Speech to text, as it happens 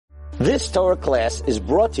This Torah class is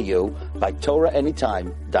brought to you by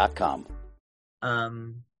TorahAnytime.com.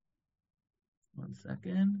 1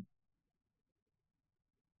 second.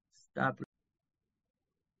 Stop.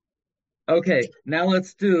 Okay, now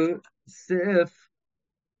let's do Seif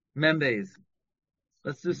Membez.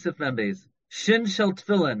 Let's do Seif Membez. Shin shel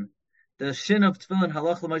Tefillin. The Shin of Tefillin,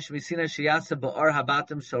 halach l'moshe misina sheyasa ba'ar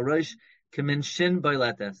habatim shel rosh kamin Shin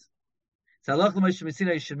boiletes. So halach l'moshe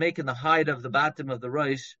misina, you should make in the hide of the bottom of the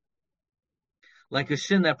rosh like a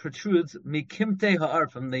Shin that protrudes mikimte ha'ar,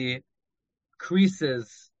 from the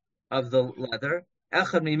creases of the leather.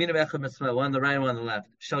 Echad miyimin echad mitzvah, one on the right, one on the left.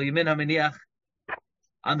 Shal yamin haminiach,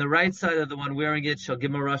 on the right side of the one wearing it, shall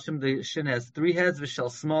gimel rashim, the Shin has 3 heads,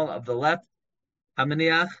 v'shal small of the left,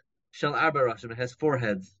 haminiach, shall arba rashim, it has 4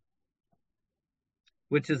 heads,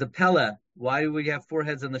 which is a pella. Why do we have 4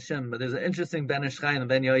 heads on the Shin? But there's an interesting Ben Ish Chai and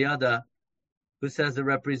Ben Yoyada who says it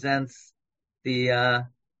represents the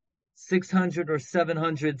 600 or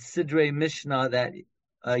 700 Sidrei Mishna that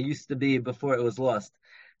used to be before it was lost.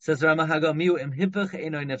 Says Rama Hago Miu im hipach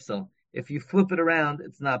einoy nifsal. If you flip it around,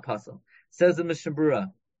 it's not possible. Says the Mishna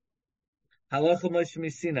Berura, Halacha Moshe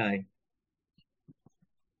Misinai.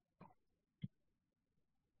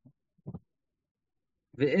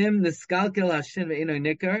 Ve'im niskalkel hashin ve'einoy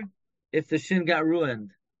nikar. If the Shin got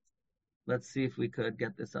ruined, let's see if we could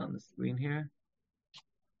get this on the screen here.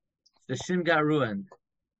 The Shin got ruined,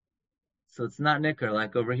 so it's not nikar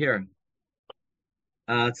like over here.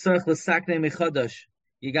 Tzarich l'saknei mechodosh.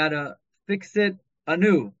 You gotta fix it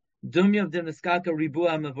anew. Dumya of demniskaka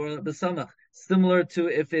ribua mavor b'samach. Similar to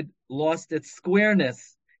if it lost its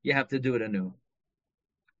squareness, you have to do it anew.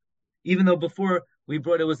 Even though before we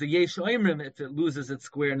brought it was a yesh oimrim if it loses its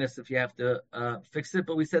squareness, if you have to fix it,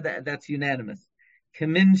 but we said that that's unanimous.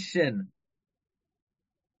 Kamin Shin.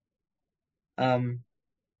 Kuf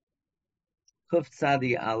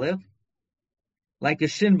Tzadi Aleph. Like a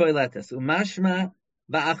Shin boiletes. Umashma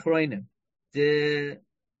ba'achroinim. The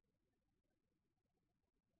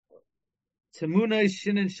Temuna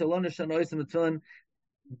Shinin Shalon Shanoisim Tefillin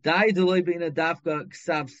Dai Deloy Beina Dafka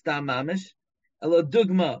Ksav Stam Mamish Elo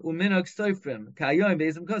Dugma Uminok Soifrim Kayoim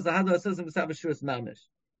Beizim Kos Lahado Asosim Ksav Ashuras Mamish.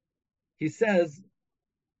 He says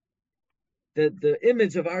that the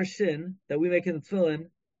image of our Shin that we make in the Tefillin,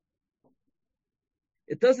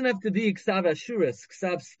 it doesn't have to be Ksav Ashuras,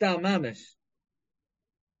 Ksav Stam Mamish.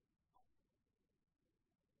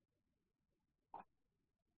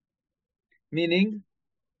 Meaning,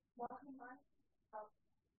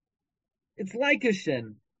 it's like a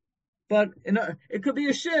Shin, but it could be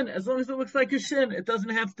a Shin as long as it looks like a Shin. It doesn't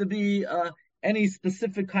have to be any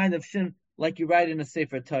specific kind of Shin like you write in a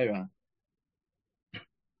Sefer Torah.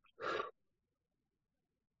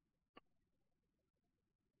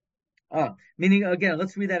 Meaning, again,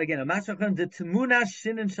 let's read that again. The Temuna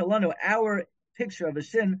Shin and Shalanu, our picture of a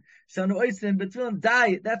Shin, Shanu Oisin, Betfilim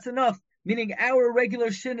Die, that's enough. Meaning our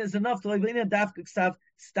regular Shin is enough to like dafka ksav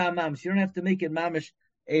stam mamish. You don't have to make it mamish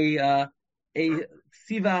a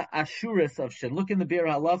siva ashuris of Shin. Look in the Bir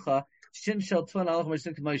Halacha. Shin shel tefillin halacha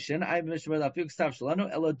mishna k'may Shin. I mishmer dafka ksav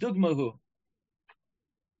shalanu ela dugmahu.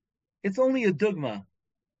 It's only a dugma.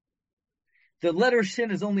 The letter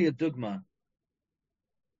Shin is only a dugma.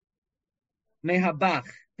 Mehabach.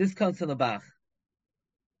 This comes from the Bach.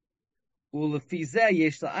 Ulefizeh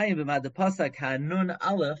yesh la'ayim b'mad pasak hanun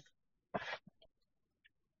aleph.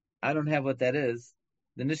 I don't have what that is.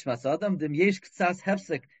 The Nishmas Adam dem yesh ktsas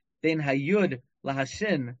hefsek ben hayud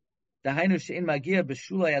lahashin dahainu shein magia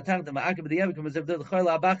b'shula yatar dem ma'akib b'diyav kum zev del chol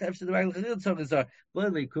la'abach efshad ragel chadil tzov nizar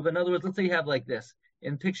b'lili kuv. In other words, let's say you have like this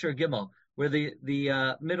in picture Gimel, where the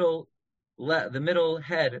middle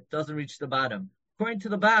head doesn't reach the bottom. According to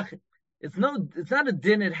the Bach, it's not a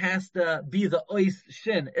din. It has to be the ois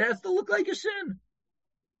Shin. It has to look like a Shin.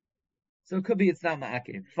 So it could be it's not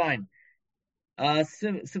ma'akiv. Fine.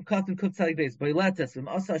 Simchat Kuf Tzadik Beis Boiletes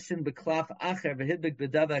Asa Shin Beklaf Acher V'Hidbek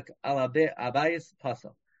B'Davek Al Abayis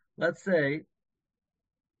Pasal. Let's say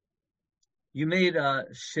you made a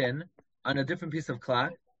Shin on a different piece of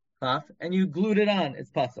cloth, and you glued it on. It's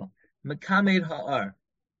Pasal. Mekamed Ha'ar.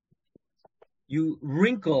 You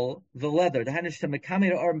wrinkle the leather. The Hanish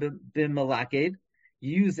Mekamed Ha'ar B'Malaked.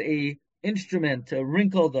 You use a instrument to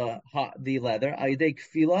wrinkle the leather. Ayidei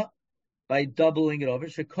Kfila. By doubling it over,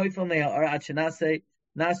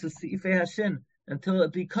 until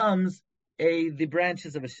it becomes the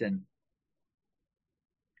branches of a Shin.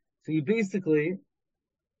 So you basically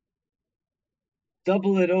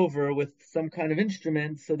double it over with some kind of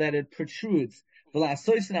instrument so that it protrudes. To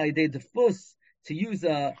use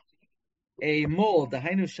a mold, that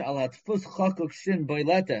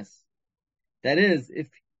is, if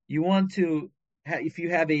you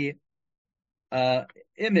have a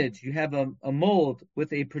image, you have a mold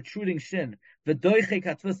with a protruding shin, and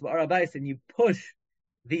you push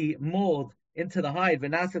the mold into the hide, shin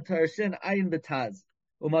ayin betaz.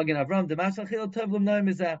 Umagin Avram,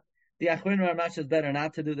 the Achron Ramash is better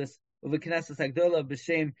not to do this. Knesses Agdola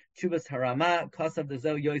b'shem Chubas Harama Kasav the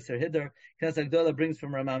Zo Yoiser Hider. Knesses Agdola brings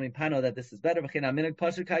from Ramami Pano that this is better. V'chein Aminik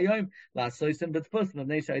Pasha Kayoim La Soisim B'Tpus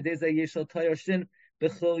Mavnei Shaydeza Yeshal Toyer Shin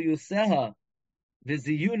B'Chol Yuseha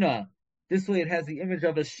V'Ziyuna. This way, it has the image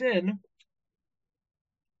of a shin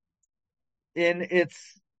in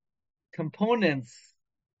its components.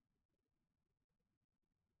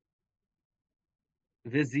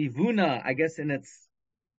 V'Zivuna, I guess, in its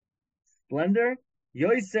splendor.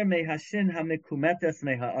 Yoiser mehashin hamikumetes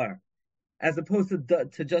meha'ar, as opposed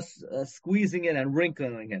to just squeezing it and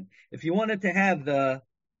wrinkling it. If you wanted to have the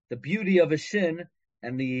beauty of a shin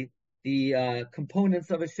and the components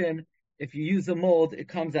of a shin, if you use a mold, it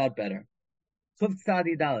comes out better. The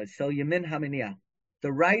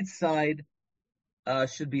right side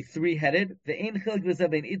should be three-headed.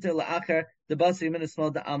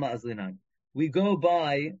 We go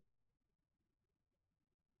by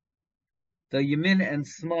the yamin and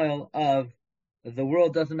smile of the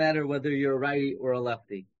world. Doesn't matter whether you're a righty or a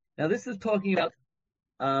lefty. Now this is talking about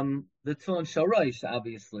the tefillin shel rosh,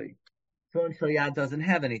 obviously. Tefillin shel yad doesn't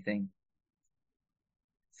have anything.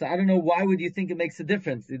 So I don't know, why would you think it makes a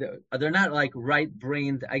difference? They're not like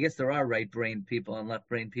right-brained. I guess there are right-brained people and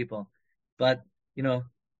left-brained people. But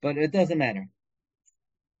it doesn't matter.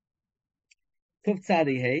 Tuf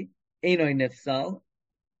tzadi hey, einoi nifsal.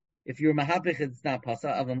 If you're mahapich, it's not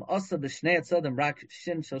pasal. Avam asa b'shnei etzodim rak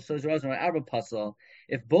shin shel shosh rozim arba pasal.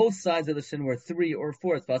 If both sides of the shin were 3 or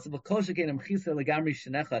 4, it's possible. Kol shekein mchisa legamri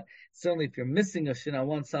shinechad. Certainly, if you're missing a shin on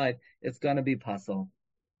one side, it's going to be pasal.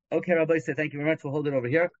 Okay, Rabbi, say thank you very much. We'll hold it over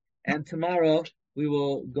here, and tomorrow we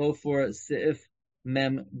will go for Seif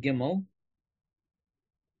Mem Gimel,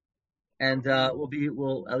 and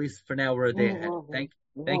we'll at least for now we're a day ahead.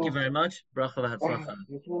 Thank you very much. Bracha v'hatzlacha.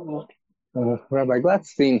 Rabbi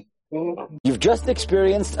Gladstein. You've just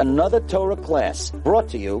experienced another Torah class brought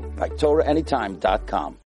to you by TorahAnytime.com.